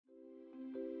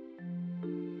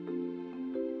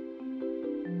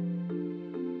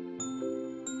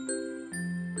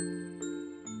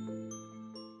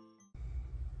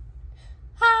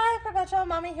Perpetual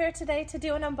Mommy here today to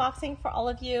do an unboxing for all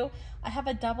of you. I have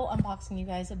a double unboxing, you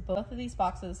guys. Both of these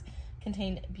boxes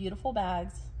contain beautiful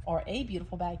bags, or a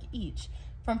beautiful bag each,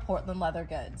 from Portland Leather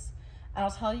Goods. And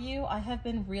I'll tell you, I have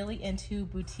been really into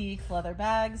boutique leather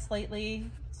bags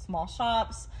lately, small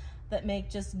shops that make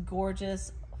just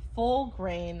gorgeous full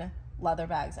grain leather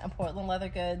bags. And Portland Leather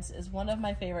Goods is one of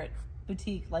my favorite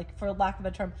boutique, like for lack of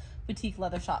a term, boutique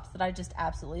leather shops that I just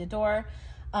absolutely adore.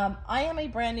 I am a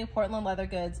brand new Portland Leather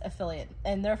Goods affiliate,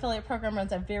 and their affiliate program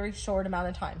runs a very short amount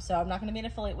of time, so I'm not going to be an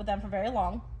affiliate with them for very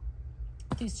long.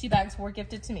 These two bags were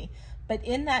gifted to me, but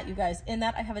in that, you guys, in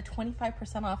that I have a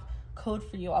 25% off code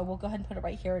for you. I will go ahead and put it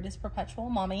right here. It is Perpetual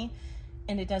Mommy,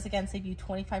 and it does again save you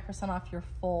 25% off your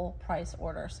full price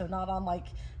order. So not on like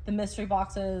the mystery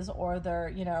boxes or their,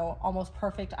 you know, almost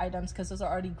perfect items, because those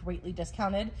are already greatly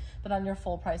discounted, but on your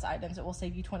full price items, it will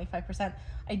save you 25%.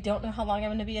 I don't know how long I'm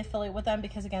going to be affiliate with them,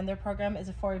 because again, their program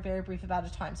is for a very brief amount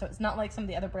of time. So it's not like some of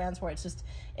the other brands where it's just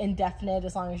indefinite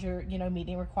as long as you're, you know,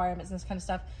 meeting requirements and this kind of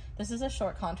stuff. This is a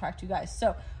short contract, you guys.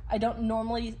 So I don't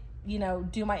normally, you know,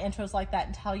 do my intros like that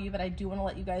and tell you, but I do want to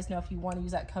let you guys know if you want to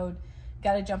use that code,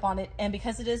 got to jump on it. And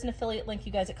because it is an affiliate link,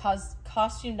 you guys, it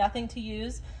costs you nothing to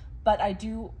use, but I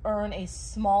do earn a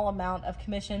small amount of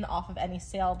commission off of any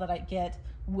sale that I get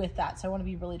with that. So I want to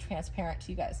be really transparent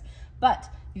to you guys. But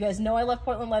you guys know I love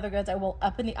Portland Leather Goods. I will,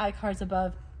 up in the iCards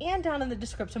above and down in the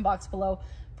description box below,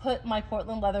 put my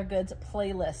Portland Leather Goods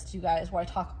playlist, you guys, where I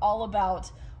talk all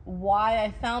about why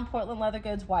I found Portland Leather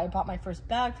Goods, why I bought my first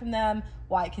bag from them,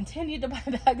 why I continued to buy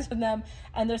bags from them,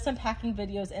 and there's some packing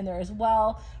videos in there as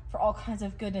well for all kinds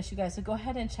of goodness, you guys. So go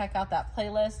ahead and check out that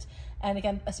playlist. And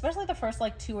again, especially the first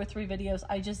like 2 or 3 videos,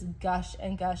 I just gush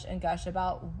and gush and gush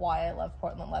about why I love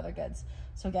Portland Leather Goods.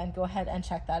 So again, go ahead and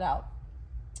check that out.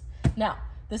 Now,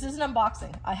 this is an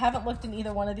unboxing. I haven't looked in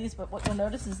either one of these, but what you'll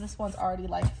notice is this one's already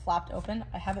like flapped open.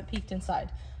 I haven't peeked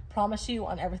inside. Promise you,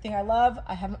 on everything I love,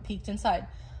 I haven't peeked inside.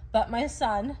 But my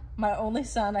son, my only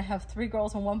son, I have 3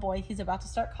 girls and 1 boy, he's about to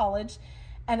start college,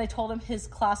 and I told him his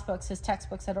class books, his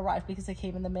textbooks had arrived because they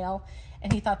came in the mail,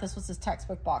 and he thought this was his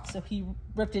textbook box, so he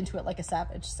ripped into it like a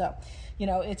savage. So, you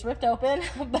know, it's ripped open,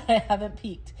 but I haven't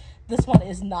peeked. This one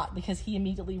is not, because he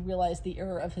immediately realized the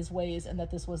error of his ways and that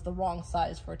this was the wrong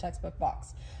size for a textbook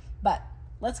box. But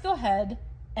let's go ahead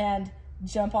and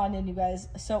jump on in, you guys.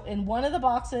 So in one of the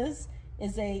boxes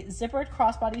is a zippered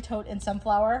crossbody tote in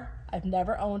sunflower. I've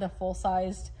never owned a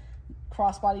full-sized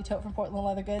crossbody tote from Portland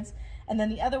Leather Goods. And then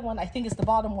the other one, I think is the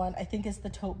bottom one, I think is the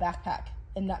Tote Backpack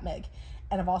in Nutmeg.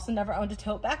 And I've also never owned a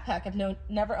Tote Backpack. I've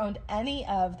never owned any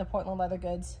of the Portland Leather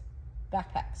Goods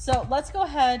backpacks. So let's go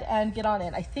ahead and get on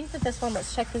in. I think that this one,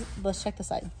 let's check the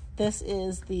side. This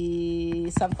is the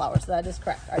sunflower, so that is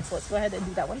correct. All right, so let's go ahead and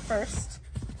do that one first.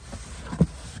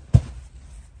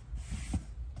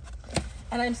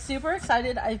 And I'm super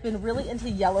excited. I've been really into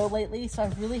yellow lately, so I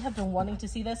really have been wanting to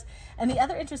see this. And the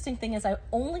other interesting thing is I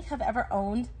only have ever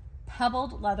owned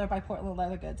pebbled leather by Portland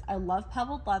Leather Goods. I love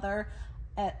pebbled leather.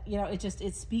 You know,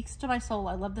 it speaks to my soul.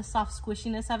 I love the soft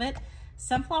squishiness of it.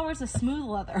 Sunflower is a smooth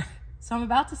leather. So I'm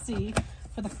about to see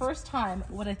for the first time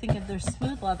what I think of their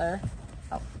smooth leather.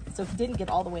 Oh, so it didn't get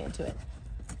all the way into it.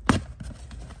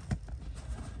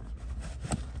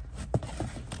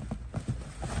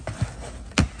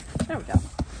 There we go.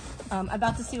 I'm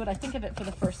about to see what I think of it for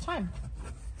the first time.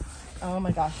 Oh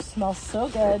my gosh, it smells so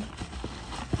good.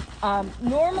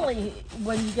 Normally,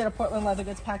 when you get a Portland Leather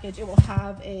Goods package, it will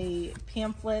have a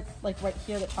pamphlet, like right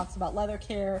here, that talks about leather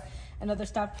care and other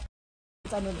stuff.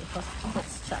 It's underneath.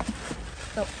 Let's check.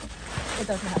 Nope, it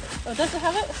doesn't have it. Oh, does it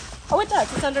have it? Oh, it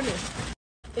does. It's underneath.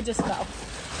 It just fell.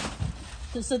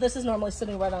 So this is normally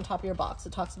sitting right on top of your box.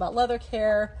 It talks about leather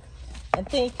care and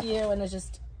thank you, and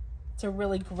it's a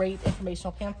really great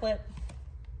informational pamphlet.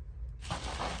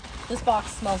 This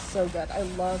box smells so good. I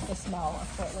love the smell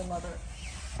of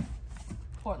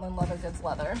Portland Leather Goods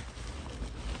leather.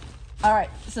 All right,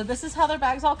 so this is how their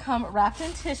bags all come, wrapped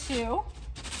in tissue.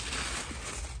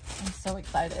 I'm so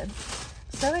excited.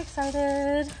 So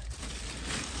excited.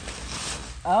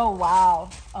 Oh, wow.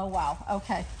 Oh, wow.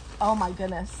 Okay. Oh, my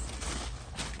goodness.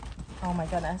 Oh, my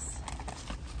goodness.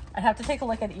 I have to take a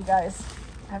look at it, you guys.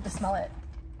 I have to smell it.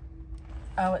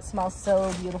 Oh, it smells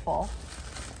so beautiful.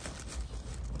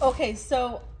 Okay,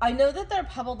 so I know that their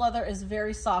pebbled leather is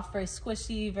very soft, very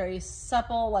squishy, very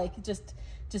supple, like just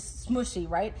smushy,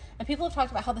 right? And people have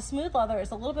talked about how the smooth leather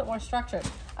is a little bit more structured.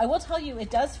 I will tell you,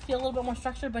 it does feel a little bit more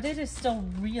structured, but it is still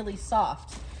really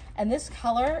soft. And this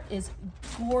color is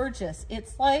gorgeous.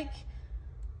 It's like,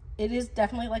 it is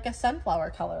definitely like a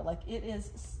sunflower color. Like, it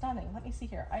is stunning. Let me see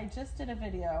here. I just did a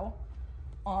video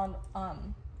on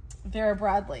Vera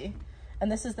Bradley,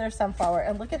 And this is their sunflower.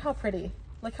 And look at how pretty.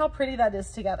 Look how pretty that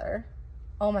is together.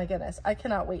 Oh my goodness. I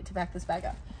cannot wait to back this bag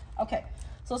up. Okay,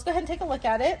 so let's go ahead and take a look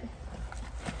at it.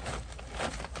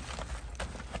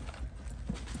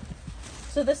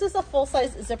 So this is a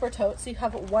full-size zipper tote. So you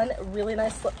have one really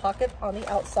nice slip pocket on the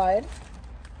outside.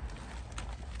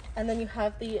 And then you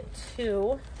have the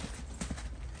 2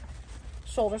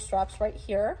 shoulder straps right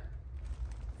here.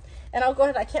 And I'll go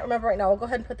ahead, I can't remember right now, I'll go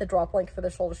ahead and put the drop link for the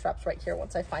shoulder straps right here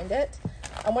once I find it.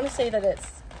 I want to say that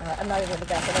it's, I'm not even going to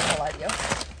guess, I'm not going to lie to you.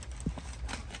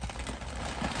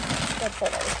 Let's pull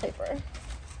out this paper.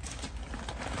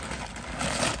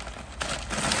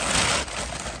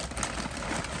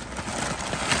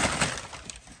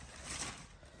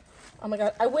 Oh my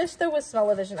God, I wish there was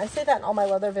smell-o-vision. I say that in all my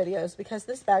leather videos because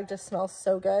this bag just smells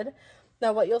so good.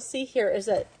 Now what you'll see here is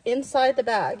that inside the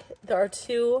bag, there are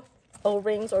 2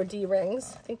 O-rings or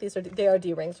D-rings. I think they are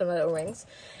D-rings, they're not O-rings.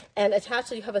 And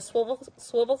attached, you have a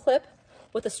swivel clip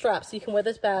with a strap. So you can wear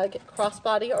this bag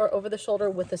crossbody or over the shoulder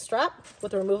with the strap,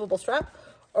 with a removable strap,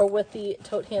 or with the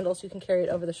tote handles, you can carry it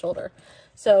over the shoulder.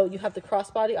 So you have the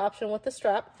crossbody option with the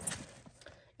strap,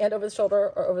 and over the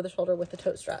shoulder, or over the shoulder with the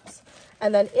tote straps.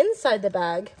 And then inside the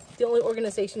bag, the only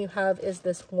organization you have is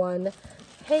this one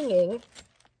hanging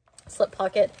slip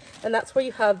pocket, and that's where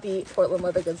you have the Portland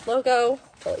Leather Goods logo.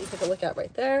 I'll let you take a look at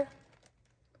right there.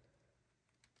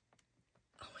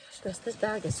 Oh my gosh, guys, this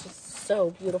bag is just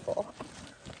so beautiful.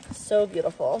 So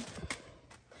beautiful.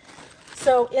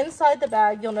 So inside the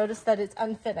bag, you'll notice that it's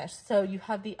unfinished. So you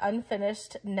have the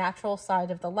unfinished natural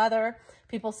side of the leather.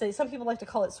 Some people like to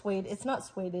call it suede. It's not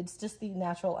suede, it's just the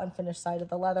natural unfinished side of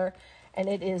the leather. And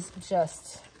it is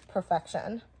just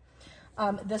perfection.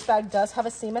 This bag does have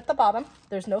a seam at the bottom.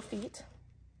 There's no feet.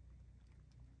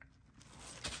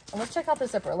 And let's check out the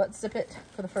zipper. Let's zip it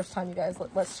for the first time, you guys.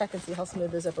 Let's check and see how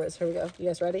smooth the zipper is. Here we go. You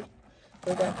guys ready?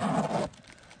 Here we go.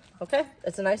 Okay,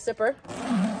 it's a nice zipper.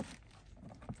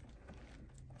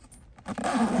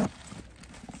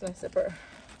 It's a nice zipper.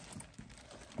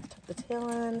 Tuck the tail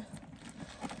in.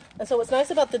 And so what's nice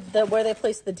about the where they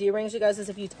place the D-rings, you guys, is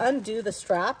if you undo the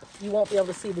strap, you won't be able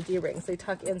to see the D-rings. They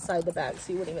tuck inside the bag,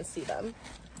 so you wouldn't even see them.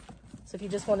 So if you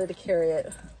just wanted to carry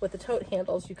it with the tote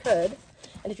handles, you could.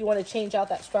 And if you want to change out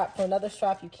that strap for another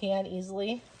strap, you can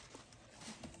easily.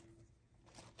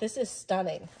 This is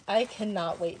stunning. I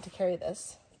cannot wait to carry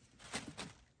this.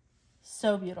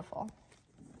 So beautiful.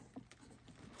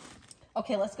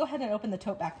 Okay, let's go ahead and open the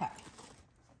tote backpack.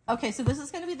 Okay, so this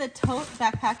is going to be the Tote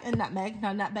Backpack in Nutmeg.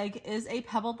 Now, Nutmeg is a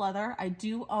pebbled leather. I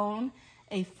do own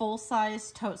a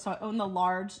full-size tote, so I own the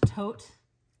large tote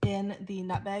in the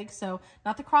Nutmeg. So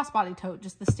not the crossbody tote,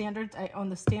 just the standard. I own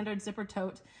the standard zipper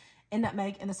tote in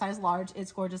Nutmeg in the size large.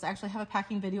 It's gorgeous. I actually have a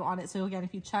packing video on it. So again,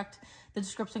 if you checked the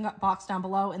description box down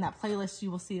below in that playlist,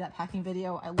 you will see that packing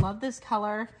video. I love this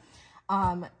color.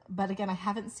 But again, I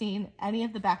haven't seen any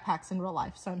of the backpacks in real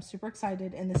life, so I'm super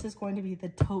excited. And this is going to be the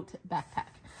Tote Backpack.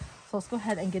 So let's go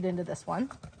ahead and get into this one.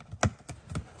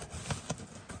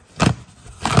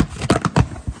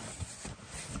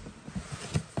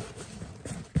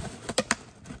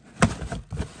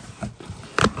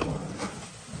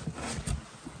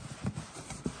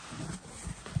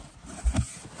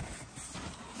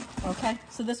 Okay,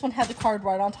 so this one had the card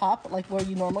right on top, like where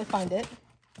you normally find it.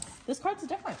 This card's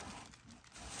different.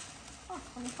 Oh,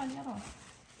 let me find the other one.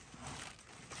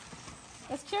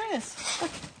 That's curious.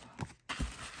 Look.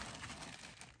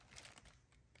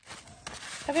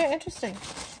 How very interesting.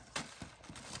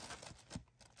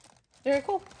 Very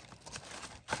cool.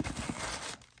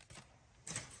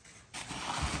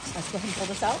 Let's go ahead and pull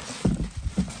this out.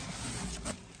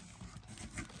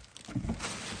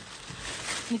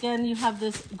 And again, you have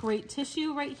this great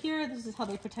tissue right here. This is how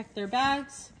they protect their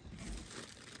bags.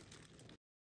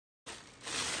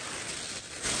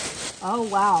 Oh,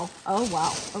 wow. Oh,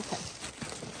 wow. Okay.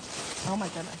 Oh, my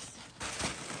goodness.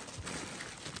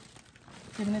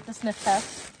 Giving it the sniff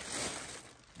test.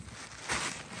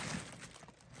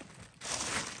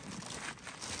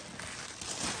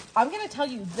 I'm going to tell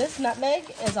you, this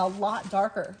Nutmeg is a lot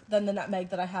darker than the Nutmeg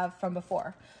that I have from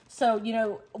before. So, you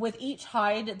know, with each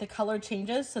hide, the color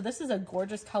changes. So this is a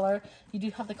gorgeous color. You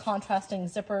do have the contrasting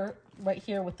zipper right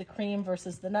here with the cream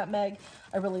versus the Nutmeg.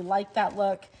 I really like that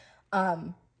look.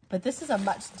 But this is a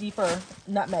much deeper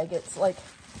Nutmeg. It's like,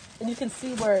 and you can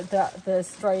see where the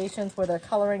striations, where the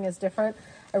coloring is different.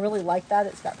 I really like that.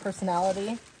 It's got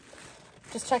personality.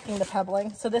 Just checking the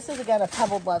pebbling. So this is, again, a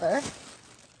pebbled leather.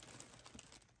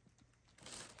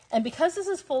 And because this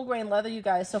is full grain leather, you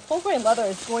guys, so full grain leather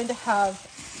is going to have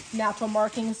natural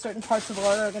markings. Certain parts of the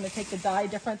leather are going to take the dye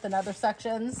different than other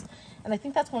sections. And I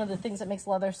think that's one of the things that makes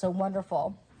leather so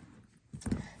wonderful.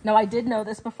 Now, I did know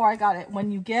this before I got it.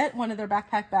 When you get one of their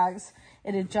backpack bags,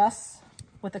 it adjusts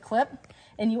with a clip,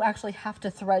 and you actually have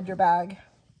to thread your bag.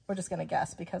 We're just gonna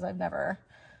guess because I've never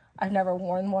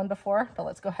worn one before, but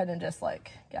let's go ahead and just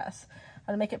like guess. I'm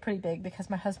gonna make it pretty big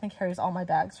because my husband carries all my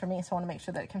bags for me, so I wanna make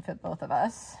sure that it can fit both of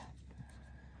us.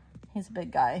 He's a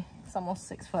big guy. He's almost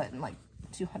 6 foot and like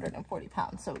 240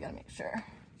 pounds, so we gotta make sure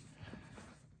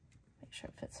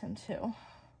it fits him too.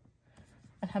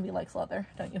 And hubby likes leather,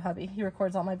 don't you, hubby? He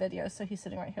records all my videos, so he's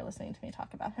sitting right here listening to me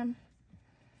talk about him.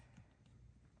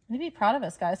 You'd be proud of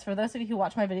us, guys. For those of you who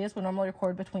watch my videos, we normally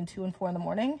record between 2 and 4 in the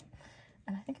morning,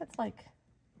 and I think it's like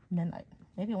midnight,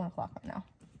 maybe 1 o'clock right now,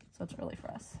 so it's early for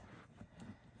us.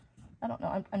 I don't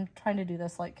know. I'm trying to do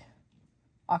this like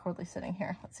awkwardly sitting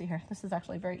here. Let's see here. This is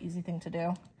actually a very easy thing to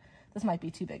do. This might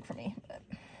be too big for me, but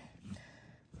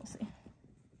we'll see.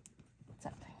 What's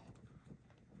that thing?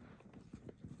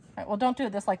 All right, well, don't do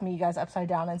this like me, you guys, upside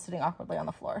down and sitting awkwardly on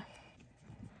the floor.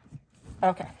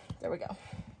 Okay, there we go.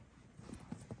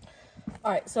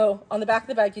 All right, so on the back of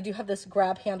the bag, you do have this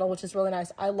grab handle, which is really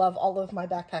nice. I love all of my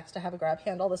backpacks to have a grab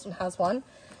handle. This one has one.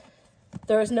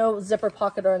 There is no zipper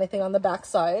pocket or anything on the back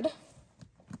side.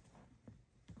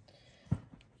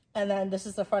 And then this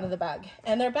is the front of the bag.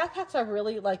 And their backpacks are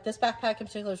really, like this backpack in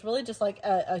particular is really just like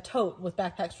a tote with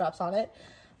backpack straps on it.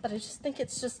 But I just think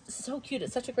it's just so cute.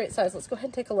 It's such a great size. Let's go ahead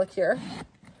and take a look here.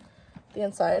 The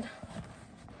inside.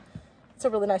 It's a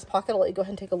really nice pocket. I'll let you go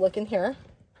ahead and take a look in here.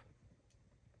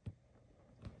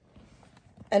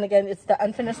 And again, it's the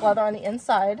unfinished leather on the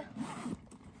inside.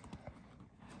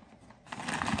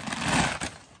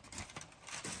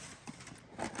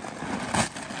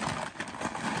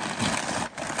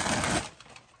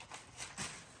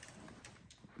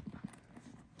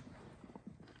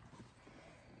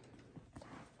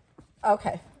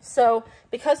 Okay, so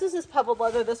because this is pebbled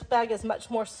leather, this bag is much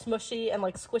more smushy and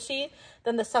like squishy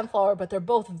than the sunflower, but they're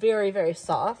both very, very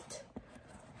soft.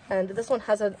 And this one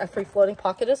has a free floating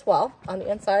pocket as well on the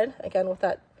inside, again with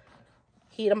that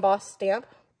heat embossed stamp,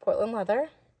 Portland leather,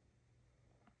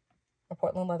 or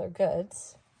Portland leather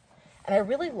goods. And I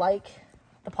really like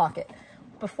the pocket.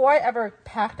 Before I ever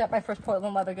packed up my first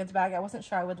Portland leather goods bag, I wasn't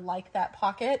sure I would like that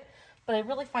pocket, but I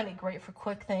really find it great for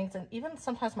quick things, and even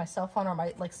sometimes my cell phone or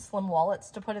my like slim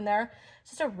wallets to put in there.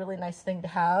 It's just a really nice thing to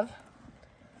have.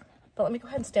 But let me go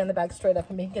ahead and stand the bag straight up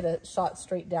and make it a shot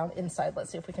straight down inside.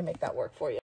 Let's see if we can make that work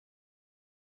for you.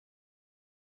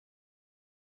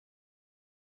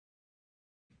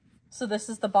 So this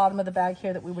is the bottom of the bag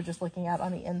here that we were just looking at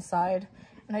on the inside.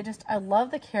 And I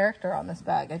love the character on this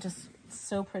bag. It's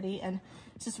so pretty, and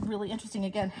it's just really interesting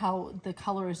again how the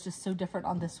color is just so different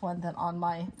on this one than on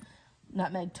my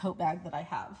Nutmeg tote bag that I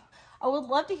have. I would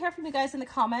love to hear from you guys in the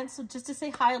comments. So just to say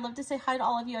hi, I'd love to say hi to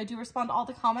all of you. I do respond to all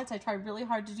the comments. I try really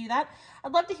hard to do that.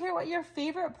 I'd love to hear what your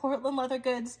favorite Portland leather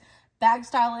goods bag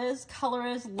style is, color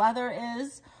is, leather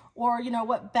is, or you know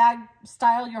what bag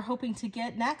style you're hoping to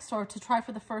get next or to try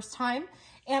for the first time.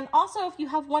 And also if you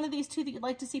have one of these two that you'd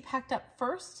like to see packed up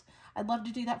first, I'd love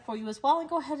to do that for you as well. And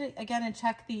go ahead again and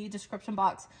check the description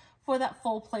box for that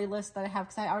full playlist that I have,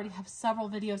 because I already have several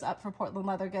videos up for Portland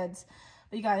leather goods.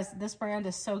 But you guys, this brand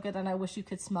is so good, and I wish you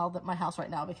could smell my house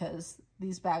right now because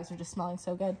these bags are just smelling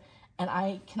so good. And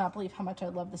I cannot believe how much I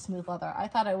love the smooth leather. I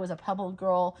thought I was a pebbled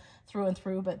girl through and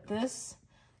through, but this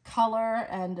color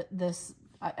and this,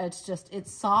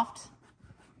 it's soft,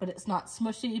 but it's not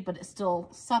smushy, but it's still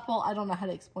supple. I don't know how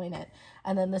to explain it.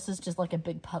 And then this is just like a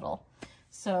big puddle.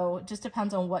 So it just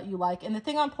depends on what you like. And the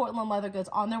thing on Portland leather goods,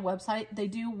 on their website, they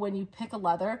do, when you pick a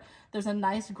leather, there's a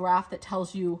nice graph that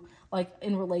tells you, like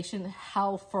in relation,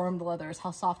 how firm the leather is,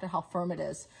 how soft or how firm it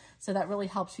is. So that really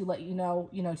helps you, let you know,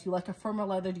 do you like a firmer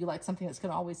leather? Do you like something that's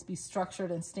going to always be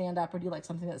structured and stand up? Or do you like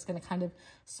something that's going to kind of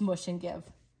smush and give?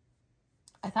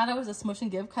 I thought I was a smush and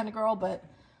give kind of girl, but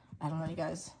I don't know, you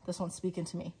guys. This one's speaking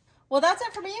to me. Well, that's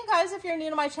it for me, you guys. If you're new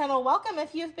to my channel, welcome.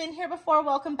 If you've been here before,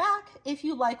 welcome back. If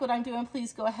you like what I'm doing,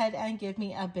 please go ahead and give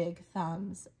me a big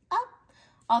thumbs up.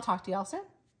 I'll talk to y'all soon.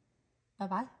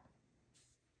 Bye-bye.